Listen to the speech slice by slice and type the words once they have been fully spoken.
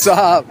What's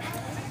up?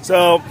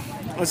 So,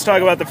 let's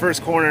talk about the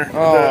first corner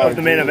of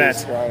the main event.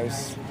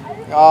 Christ.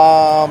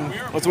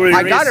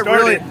 I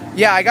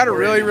got a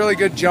really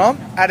good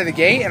jump out of the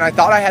gate, and I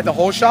thought I had the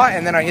hole shot,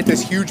 and then I hit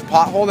this huge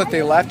pothole that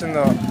they left in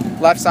the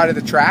left side of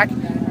the track,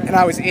 and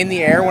I was in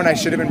the air when I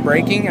should have been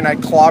braking, and I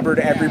clobbered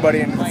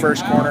everybody in the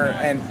first corner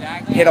and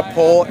hit a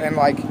pole, and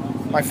like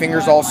my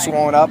fingers all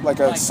swollen up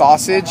like a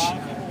sausage,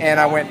 and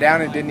I went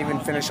down and didn't even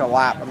finish a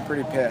lap. I'm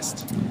pretty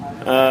pissed.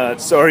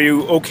 So are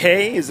you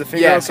okay? Is the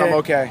finger okay? Yes, I'm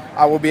okay.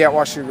 I will be at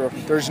Washougal.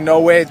 There's no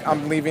way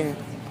I'm leaving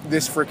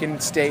this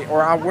freaking state,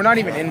 or we're not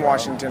even in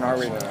Washington, are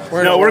we?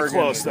 We're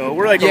close though.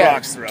 We're like a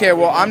rock's throw. Okay,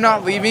 well, I'm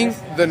not leaving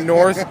the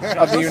north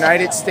of the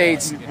United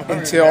States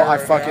until I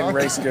fucking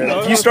race good.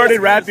 If you started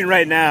rapping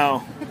right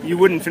now, you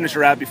wouldn't finish a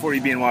rap before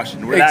you'd be in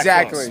Washington. We're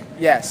exactly. That close.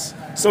 Yes.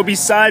 So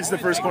besides the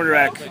first corner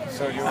wreck,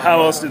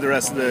 how else did the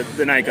rest of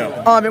the night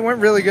go? It went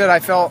really good. I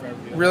felt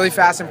really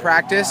fast in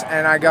practice,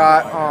 and I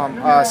got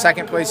a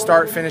second place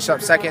start, finished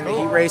up second in the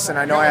heat race, and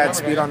I know I had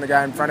speed on the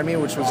guy in front of me,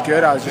 which was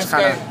good. I was just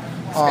kind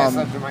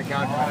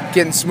of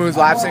getting smooth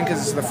laps in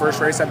because it's the first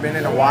race I've been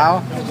in a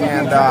while,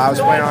 and I was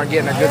planning on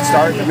getting a good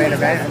start in the main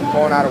event and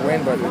pulling out a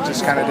win, but it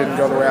just kind of didn't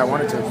go the way I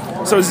wanted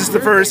to. So is this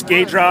the first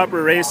gate drop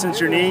or race since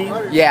your knee?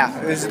 Yeah,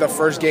 this is the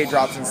first gate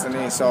drop since the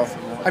knee. So,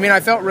 I mean, I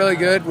felt really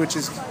good, which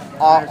is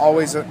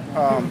always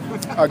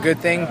a good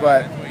thing,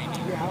 but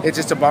it's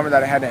just a bummer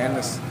that I had to end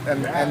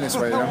this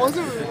way. You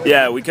know?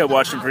 Yeah, we kept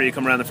watching for you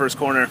come around the first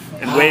corner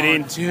and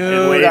waiting. Dude,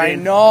 and waiting. I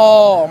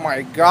know. Oh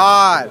my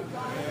God.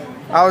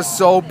 I was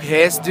so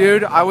pissed,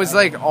 dude. I was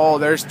like, oh,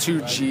 there's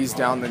 2 G's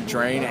down the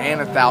drain and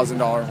a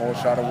 $1,000 hole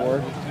shot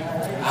award.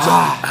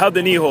 How'd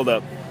the knee hold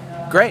up?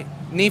 Great.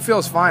 Knee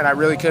feels fine. I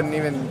really couldn't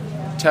even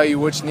tell you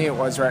which knee it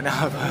was right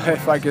now.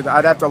 If I could,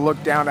 I'd have to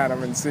look down at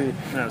him and see.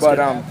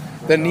 But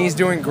the knee's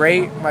doing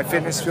great. My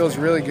fitness feels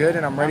really good,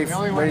 and I'm ready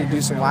to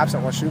do some laps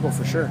at Washougal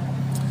for sure.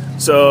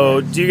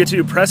 So, do you get to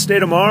do press day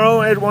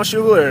tomorrow at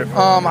Washougal,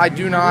 or? I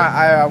do not.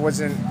 I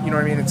wasn't. You know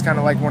what I mean? It's kind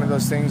of like one of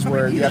those things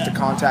where you have to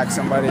contact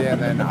somebody,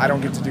 and then I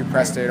don't get to do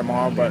press day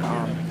tomorrow. But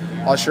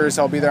I'll sure as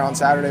hell be there on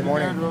Saturday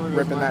morning,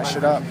 ripping that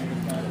shit up.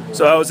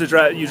 So, how was the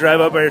drive? You drive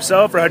up by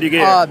yourself, or how do you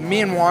get here?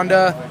 Me and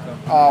Wanda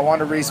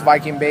Reese,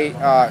 Viking Bait.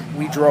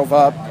 We drove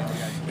up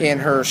in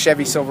her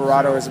Chevy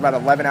Silverado. It was about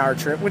an 11-hour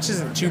trip, which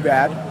isn't too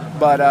bad.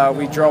 But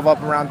we drove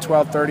up around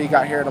 12:30,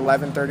 got here at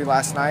 11:30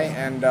 last night,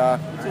 and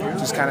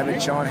just kind of been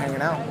chilling,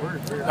 hanging out.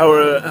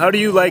 How do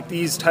you like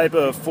these type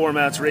of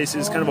formats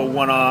races? Kind of a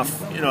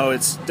one-off. You know,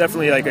 it's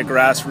definitely like a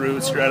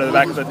grassroots. You're out of the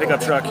back of the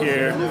pickup truck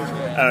here.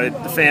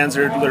 The fans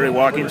are literally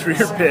walking through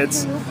your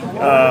pits.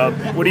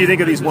 What do you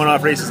think of these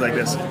one-off races like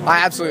this? I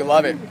absolutely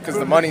love it because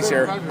the money's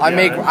here.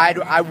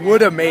 I would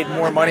have made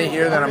more money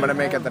here than I'm going to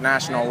make at the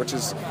National, which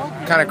is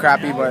kind of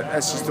crappy, but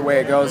that's just the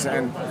way it goes.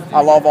 And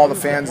I love all the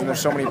fans, and there's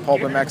so many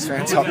Pulp MX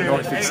fans up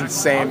north. It's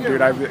insane,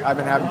 dude. I've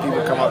been having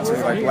people come up to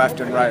me like left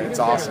and right. It's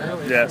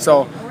awesome. Yeah.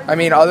 So, I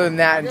mean, other than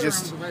that, and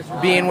just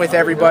being with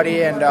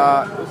everybody and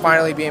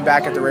finally being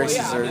back at the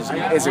races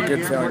is a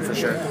good feeling for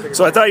sure.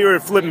 So I thought you were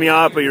flipping me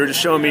off, but you were just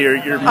showing me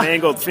your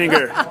mangled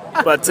finger.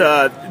 But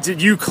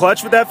did you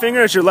clutch with that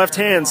finger? It's your left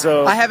hand,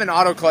 so... I have an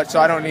auto clutch, so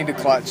I don't need to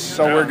clutch,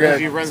 so we're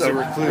good. He runs a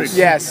recluse.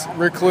 Yes,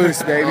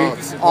 recluse, baby.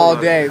 All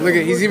day. Look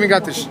at, he's even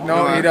got the...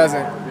 No, he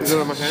doesn't. Is it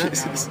on my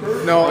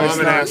hand? No, it's I'm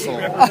an asshole.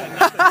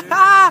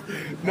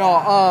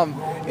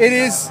 No, it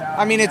is...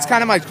 I mean, it's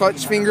kind of my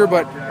clutch finger,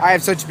 but I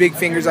have such big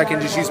fingers I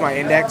can just use my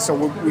index, so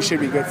we should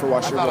be good for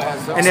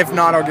Washougal. And if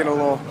not, I'll get a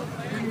little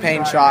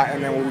pain shot,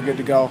 and then we'll be good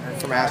to go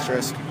from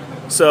Asterisk.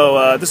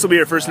 So this will be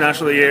your first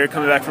national of the year,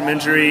 coming back from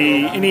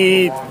injury.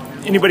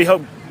 Anybody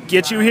help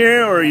get you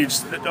here, or are you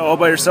just all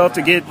by yourself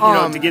to get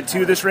to get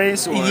to this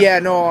race? Or? Yeah,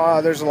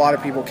 no, there's a lot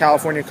of people.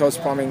 California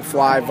Coast Plumbing,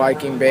 Fly,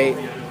 Viking Bait.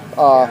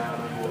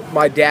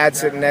 My dad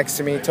sitting next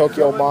to me,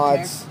 Tokyo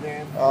Mods.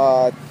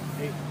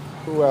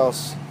 Who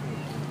else?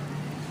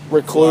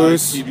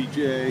 Recluse,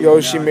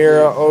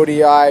 Yoshimura,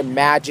 ODI,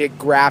 Magic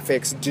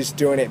Graphics, just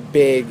doing it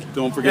big.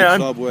 Don't forget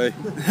Subway.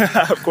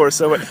 Of course,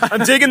 Subway.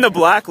 I'm digging the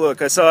black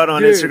look. I saw it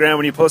on Instagram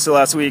when you posted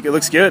last week. It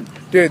looks good.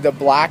 Dude, the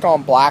black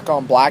on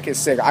black is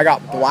sick. I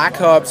got black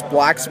hubs,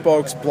 black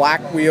spokes,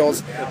 black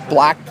wheels,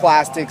 black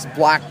plastics,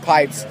 black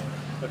pipes.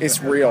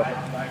 It's real.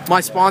 My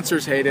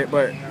sponsors hate it,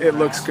 but it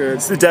looks good.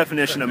 It's the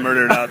definition of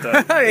murdered out,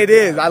 though. It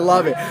is. I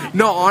love it.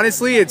 No,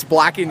 honestly, it's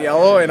black and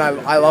yellow, and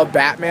I love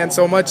Batman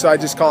so much, so I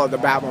just call it the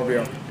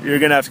Batmobile. You're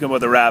going to have to come up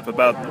with a rap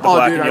about the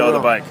black and yellow, the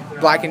bike.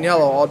 Black and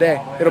yellow all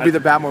day. It'll be the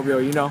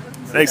Batmobile, you know.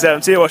 Thanks,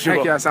 Adam. See you at Washougal.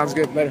 Heck yeah, sounds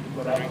good. Later.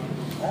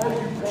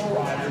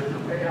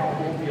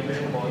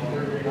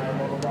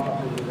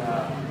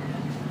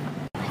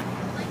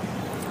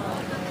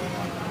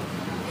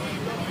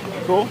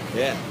 Cool?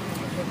 Yeah.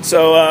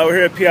 So we're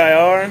here at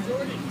PIR,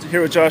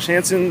 here with Josh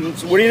Hansen.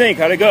 So what do you think?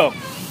 How'd it go?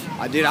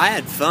 Dude, I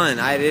had fun.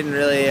 I didn't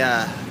really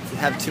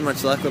have too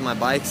much luck with my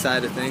bike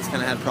side of things.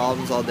 Kind of had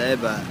problems all day,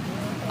 but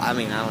I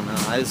mean, I don't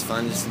know. It was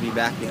fun just to be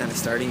back behind the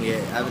starting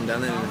gate. I haven't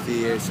done it in a few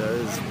years, so it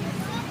was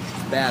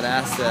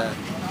badass to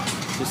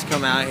just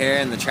come out here,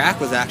 and the track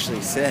was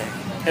actually sick.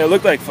 It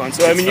looked like fun.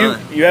 So, I mean,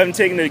 fun. you haven't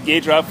taken the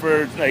gate drop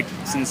for, like,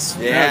 since,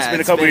 it's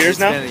been a couple years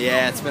now?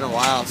 It's been a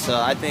while. So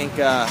I think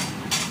I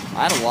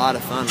had a lot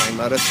of fun, like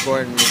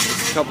motorsport, and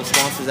there's a couple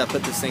sponsors that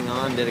put this thing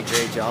on, did a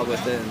great job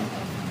with it, and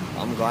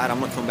I'm glad I'm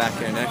going to come back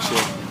here next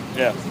year.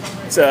 Yeah.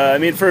 So, I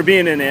mean, for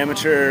being an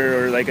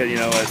amateur or, like,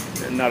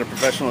 not a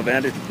professional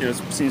event, it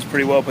seems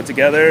pretty well put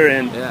together.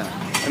 And,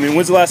 I mean,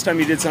 when's the last time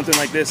you did something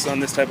like this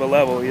on this type of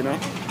level, you know?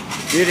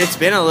 Dude, it's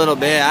been a little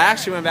bit. I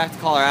actually went back to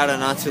Colorado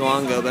not too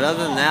long ago, but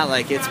other than that,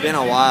 like, it's been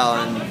a while,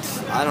 and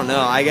I don't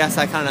know. I guess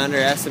I kind of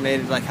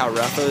underestimated, like, how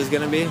rough it was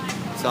going to be.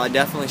 So I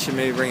definitely should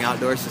maybe bring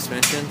outdoor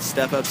suspension.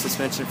 Step-up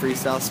suspension,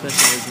 freestyle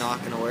suspension is not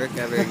going to work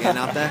ever again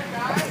out there.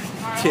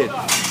 Dude,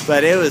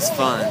 but it was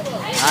fun.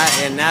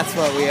 And that's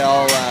what we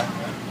all,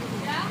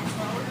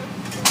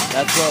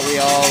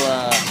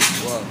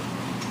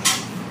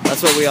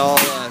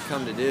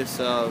 come to do.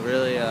 So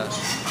really, I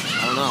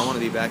don't know, I want to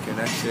be back here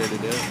next year to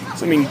do it.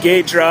 So, I mean,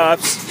 gate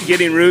drops,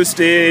 getting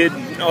roosted,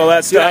 all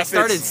that stuff. Dude, I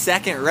started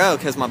second row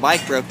because my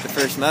bike broke the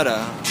first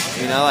moto.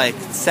 You know, like,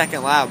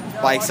 second lap,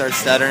 bike started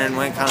stuttering,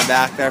 went kind of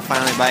back there,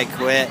 finally bike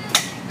quit.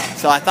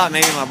 So I thought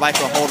maybe my bike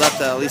would hold up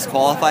to at least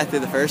qualify through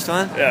the first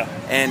one. Yeah.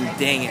 And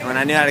dang it, when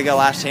I knew how to go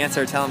last chance,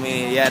 they were telling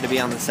me you had to be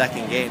on the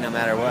second gate no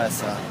matter what.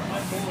 So,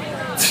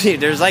 dude,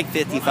 there's like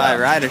 55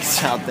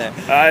 riders out there.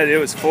 It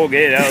was full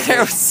gate. There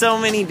were so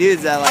many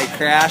dudes that, like,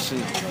 crashed,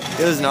 and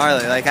it was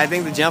gnarly. Like, I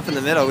think the jump in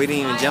the middle, we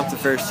didn't even jump the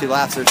first 2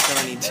 laps. There's so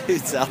many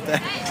dudes out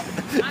there.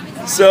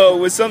 So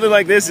with something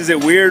like this, is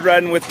it weird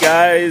riding with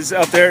guys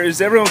out there?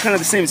 Is everyone kind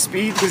of the same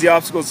speed because the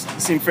obstacles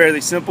seem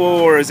fairly simple,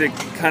 or is it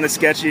kind of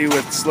sketchy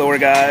with slower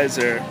guys?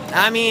 Or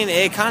I mean,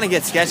 it kind of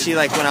gets sketchy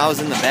like when I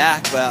was in the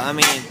back, but I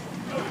mean,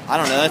 I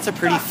don't know. It's a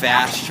pretty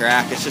fast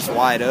track. It's just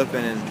wide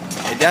open, and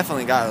it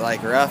definitely got,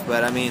 like, rough.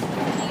 But I mean,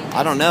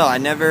 I don't know. I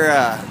never.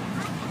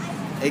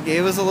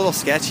 It was a little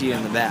sketchy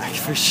in the back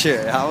for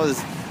sure. I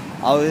was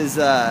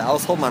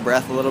holding my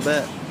breath a little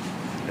bit.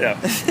 Yeah.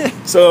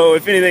 So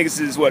if anything, this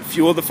is what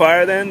fueled the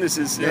fire. Then this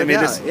is.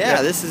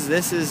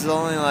 This is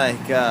only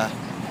like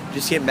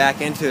just getting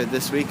back into it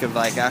this week of,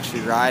 like,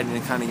 actually riding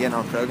and kind of getting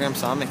on program.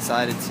 So I'm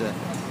excited to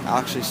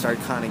actually start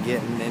kind of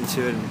getting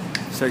into it and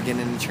start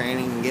getting into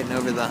training and getting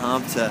over the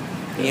hump to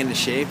be into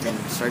shape and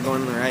start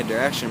going in the right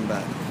direction.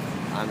 But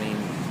I mean,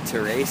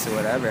 to race or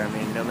whatever, I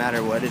mean, no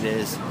matter what it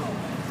is,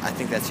 I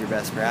think that's your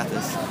best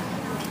practice.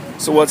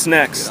 So what's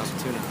next?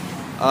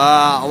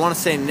 I want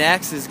to say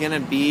next is going to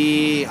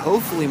be,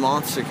 hopefully,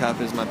 Monster Cup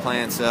is my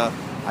plan. So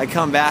I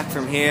come back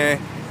from here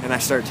and I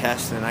start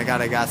testing. I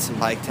got some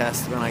bike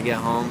tests when I get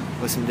home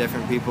with some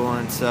different people.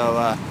 And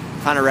so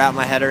kind of wrap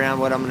my head around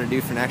what I'm going to do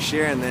for next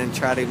year and then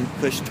try to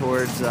push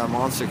towards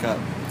Monster Cup.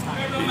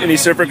 Any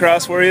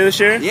Supercross for you this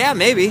year? Yeah,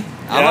 maybe.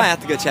 I might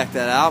have to go check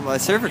that out. But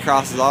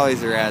Supercross is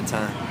always a rad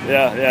time.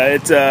 Yeah.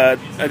 It's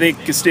I think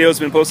Castillo's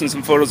been posting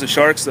some photos of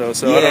sharks though,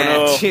 so I don't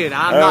know. Dude,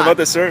 I don't know about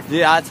the surf.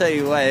 Dude, I'll tell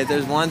you what. If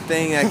there's one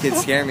thing that could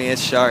scare me,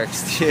 it's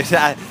sharks. Dude,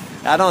 I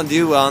don't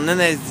do well, and then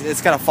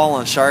it's got to fall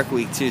on Shark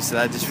Week too, so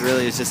that just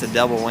really is just a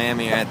double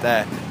whammy right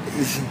there.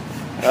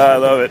 I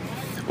love it.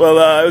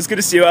 Well, it was good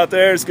to see you out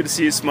there. It's good to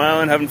see you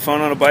smiling, having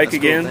fun on a bike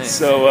again. Cool,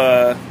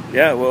 so,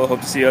 we'll hope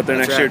to see you out there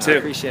next year, too. I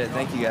appreciate it.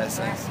 Thank you, guys.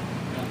 Thanks.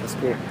 That's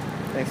cool.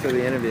 Thanks for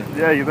the interview.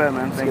 Yeah, you bet,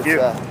 man. Thank you.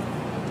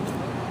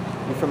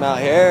 You from out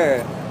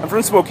here? I'm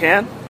from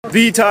Spokane.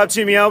 The Top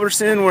Jimmy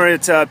Albertson. We're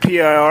at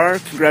PIR.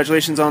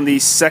 Congratulations on the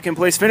second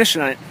place finish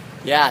tonight.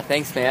 Yeah,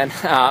 thanks, man.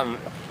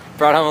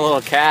 Brought home a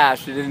little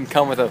cash. It didn't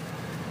come with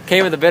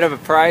came with a bit of a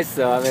price,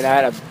 though. I mean, I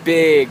had a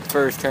big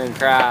first turn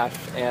crash,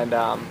 and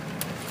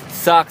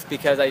sucks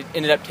because I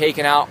ended up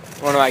taking out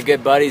one of my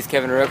good buddies,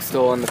 Kevin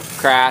Rookstool, in the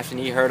crash, and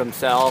he hurt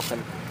himself.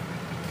 And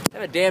I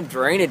had a damn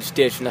drainage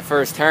ditch in the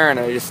first turn.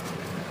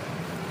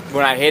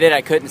 When I hit it,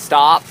 I couldn't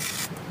stop.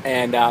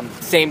 And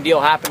same deal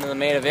happened in the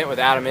main event with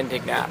Adam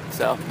Enticknap.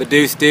 So the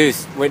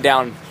deuce went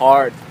down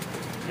hard.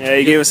 Yeah,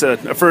 he gave us a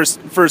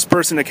first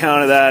person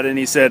account of that, and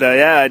he said,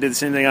 I did the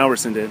same thing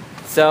Albertson did.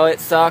 So it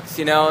sucks,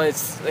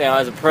 It's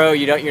as a pro,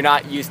 you're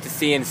not used to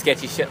seeing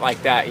sketchy shit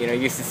like that. You're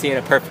used to seeing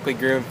a perfectly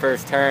groomed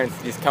first turn,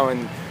 so just come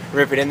and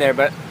rip it in there.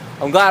 But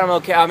I'm glad I'm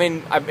okay. I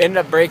mean, I ended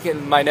up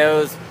breaking my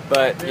nose,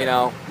 but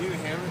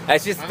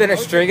it's just been a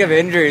string of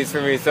injuries for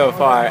me so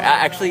far. I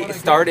actually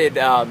started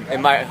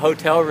in my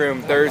hotel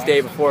room Thursday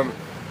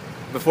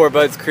before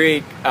Budds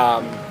Creek.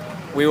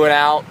 We went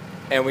out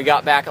and we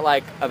got back at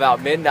like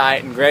about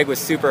midnight, and Greg was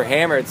super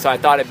hammered, so I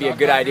thought it'd be a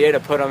good idea to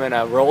put him in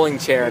a rolling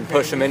chair and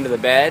push him into the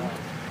bed.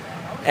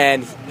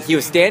 And he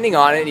was standing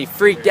on it, and he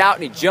freaked out,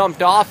 and he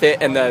jumped off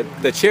it, and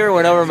the chair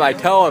went over my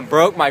toe and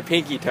broke my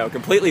pinky toe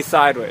completely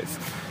sideways.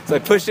 So I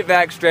pushed it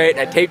back straight, and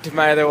I taped to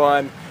my other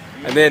one.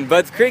 And then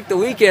Budds Creek the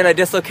weekend, I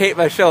dislocate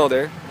my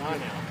shoulder.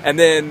 And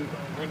then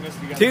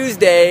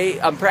Tuesday,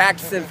 I'm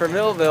practicing for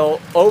Millville.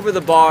 Over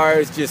the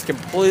bars, just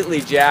completely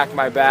jacked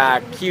my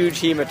back.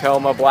 Huge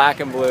hematoma, black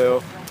and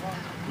blue.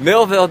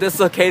 Millville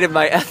dislocated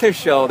my other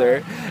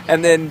shoulder.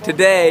 And then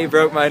today,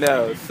 broke my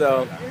nose.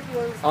 So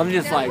I'm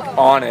just like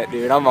on it,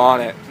 dude. I'm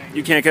on it.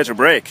 You can't catch a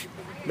break.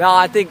 No,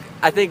 I think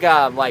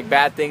like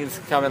bad things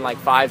come in like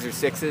 5s or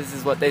 6s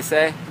is what they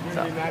say.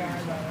 So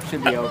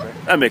should be over.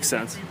 That makes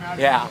sense.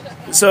 Yeah.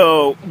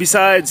 So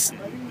besides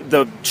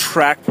the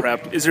track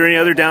prep, is there any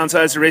other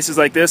downsides to races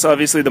like this?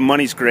 Obviously the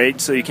money's great,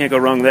 so you can't go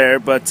wrong there,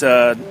 but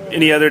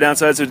any other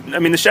downsides? I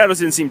mean, the shadows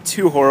didn't seem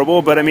too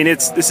horrible, but I mean,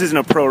 this isn't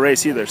a pro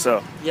race either,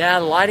 so. Yeah,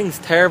 the lighting's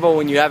terrible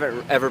when you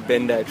haven't ever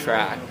been to a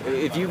track.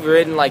 If you've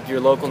ridden like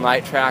your local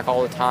night track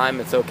all the time,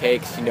 it's okay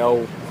because you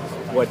know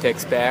what to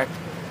expect.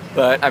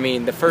 But I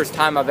mean, the first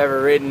time I've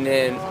ever ridden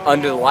in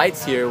under the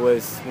lights here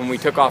was when we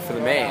took off for the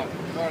main.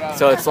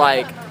 So it's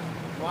like,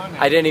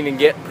 I didn't even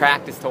get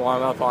practice to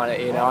warm up on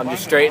it, you know. I'm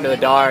just straight into the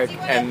dark,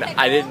 and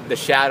the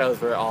shadows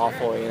were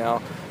awful, you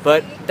know.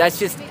 But that's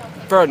just,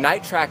 for a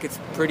night track, it's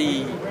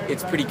pretty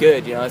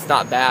good, you know. It's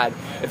not bad.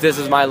 If this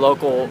was my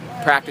local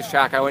practice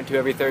track I went to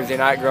every Thursday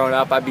night growing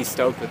up, I'd be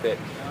stoked with it.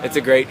 It's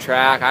a great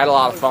track. I had a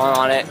lot of fun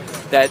on it.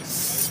 That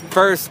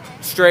first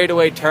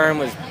straightaway turn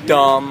was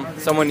dumb.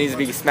 Someone needs to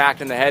be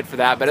smacked in the head for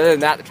that. But other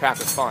than that, the track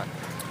was fun.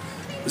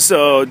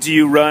 So did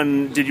you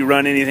run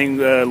anything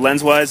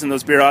lens-wise in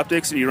those beer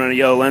optics? Did you run a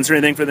yellow lens or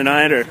anything for the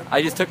night? Or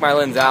I just took my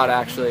lens out,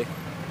 actually.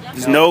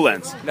 There's no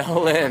lens? No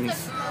lens.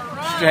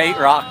 Straight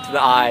rock to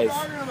the eyes.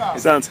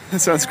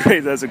 Sounds great.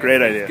 That's a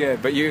great idea.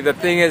 Good, but the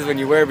thing is, when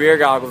you wear beer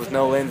goggles with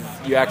no lens,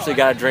 you actually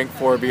got to drink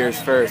 4 beers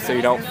first so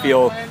you don't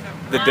feel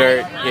the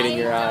dirt hitting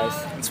your eyes.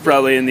 It's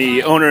probably in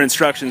the owner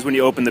instructions when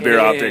you open the beer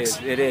optics.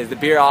 It is. The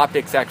beer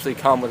optics actually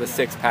come with a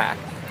 6-pack.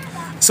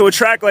 So a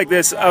track like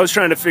this, I was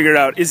trying to figure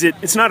out,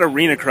 it's not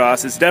arena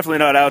cross, it's definitely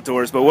not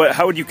outdoors, but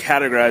how would you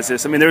categorize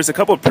this? I mean, there was a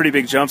couple of pretty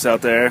big jumps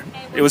out there.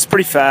 It was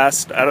pretty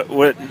fast.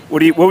 What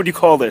would you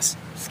call this?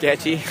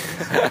 Sketchy.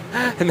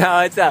 No,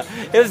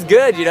 it was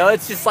good, you know.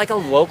 It's just like a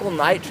local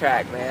night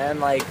track,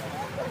 man. Like,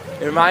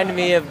 it reminded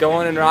me of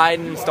going and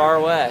riding Star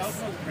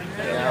West.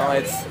 You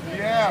know,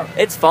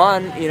 it's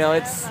fun, you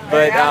know.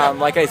 But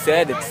like I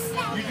said,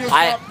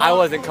 I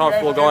wasn't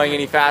comfortable going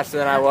any faster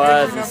than I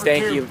was, and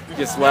Stanky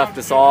just left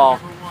us all.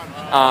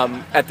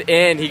 At the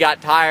end, he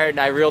got tired, and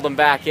I reeled him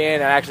back in,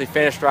 and I actually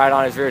finished right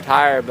on his rear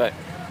tire. But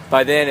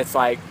by then, it's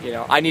like, you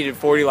know, I needed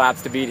 40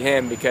 laps to beat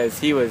him because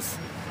he was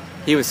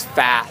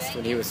fast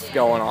when he was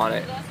going on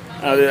it.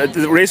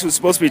 The race was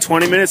supposed to be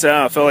 20 minutes. I don't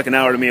know, it felt like an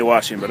hour to me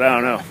watching, but I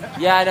don't know.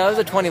 Yeah, I know, it was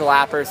a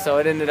 20-lapper, so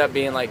it ended up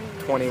being like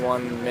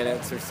 21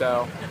 minutes or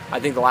so. I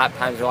think the lap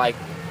times were like,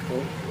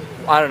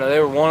 I don't know, they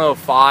were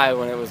 1:05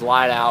 when it was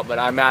light out, but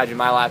I imagine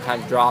my lap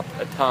times dropped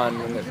a ton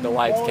when the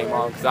lights came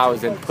on because I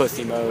was in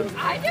pussy mode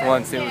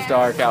once it was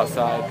dark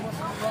outside.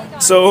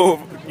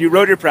 So you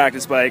rode your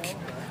practice bike.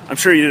 I'm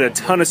sure you did a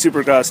ton of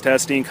supercross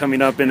testing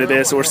coming up into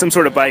this, or some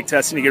sort of bike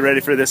testing to get ready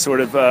for this sort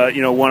of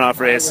one-off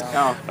race.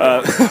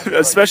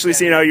 Especially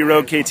seeing how you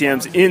rode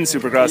KTMs in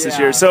supercross this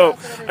year. So,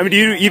 I mean, do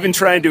you even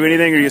try and do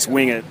anything, or you just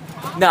wing it?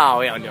 No,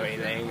 we don't do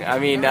anything. I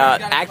mean,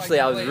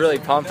 actually, I was really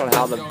pumped on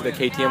how the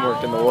KTM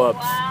worked in the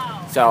whoops.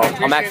 So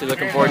I'm actually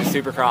looking forward to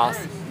supercross,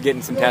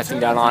 getting some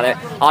testing done on it.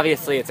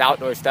 Obviously, it's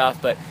outdoor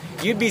stuff, but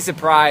you'd be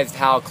surprised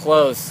how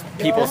close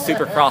people's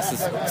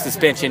supercross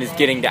suspension is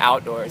getting to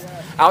outdoors.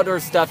 Outdoor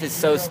stuff is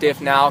so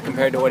stiff now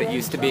compared to what it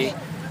used to be.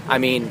 I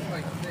mean,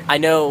 I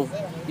know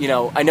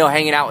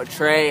hanging out with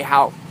Trey,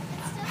 how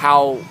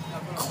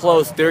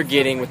close they're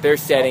getting with their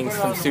settings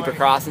from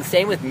supercross, and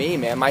same with me,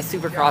 man. My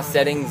supercross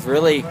settings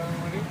really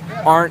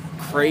aren't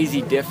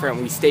crazy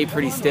different. We stay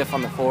pretty stiff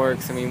on the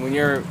forks. I mean, when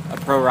you're a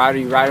pro rider,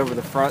 you ride over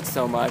the front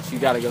so much, you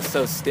got to go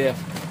so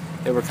stiff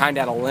that we're kind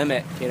of at a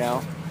limit, you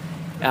know.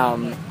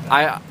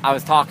 I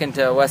was talking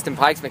to Weston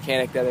Pike's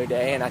mechanic the other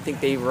day, and I think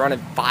they run a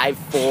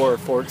 5.4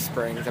 fork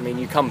springs. I mean,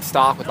 you come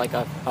stock with like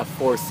a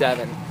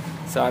 4.7.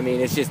 So I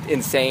mean, it's just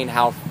insane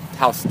how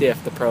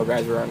stiff the pro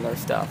guys run their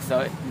stuff.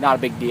 So not a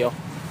big deal.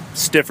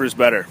 Stiffer is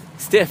better.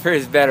 Stiffer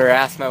is better.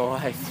 Ask my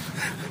wife.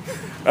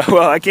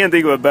 Well, I can't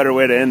think of a better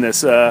way to end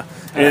this.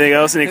 Anything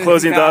else? Any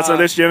closing thoughts on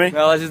this, Jimmy?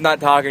 No, let's just not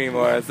talk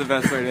anymore. That's the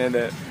best way to end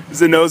it. Is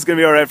the nose going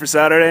to be all right for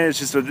Saturday? It's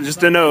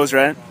just a nose,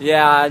 right?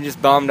 Yeah, I'm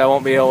just bummed I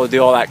won't be able to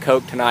do all that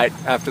coke tonight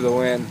after the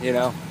win, you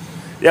know?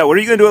 Yeah, what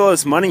are you going to do with all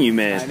this money you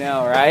made? I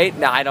know, right?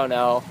 No, I don't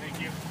know.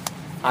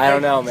 I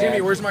don't know, man.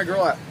 Jimmy, where's my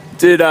girl at?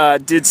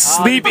 Did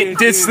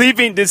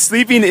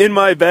sleeping in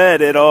my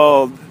bed at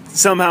all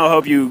somehow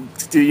help you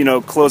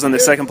to, close on the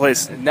second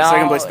place finish?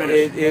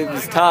 It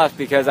was tough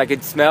because I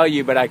could smell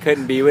you, but I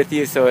couldn't be with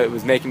you, so it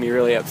was making me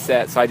really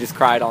upset. So I just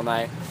cried all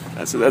night.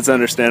 That's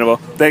understandable.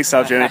 Thanks,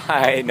 Top Jimmy.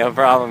 Hey, no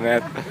problem,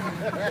 man.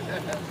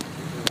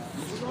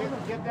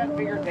 Get that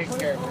finger taken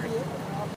care of.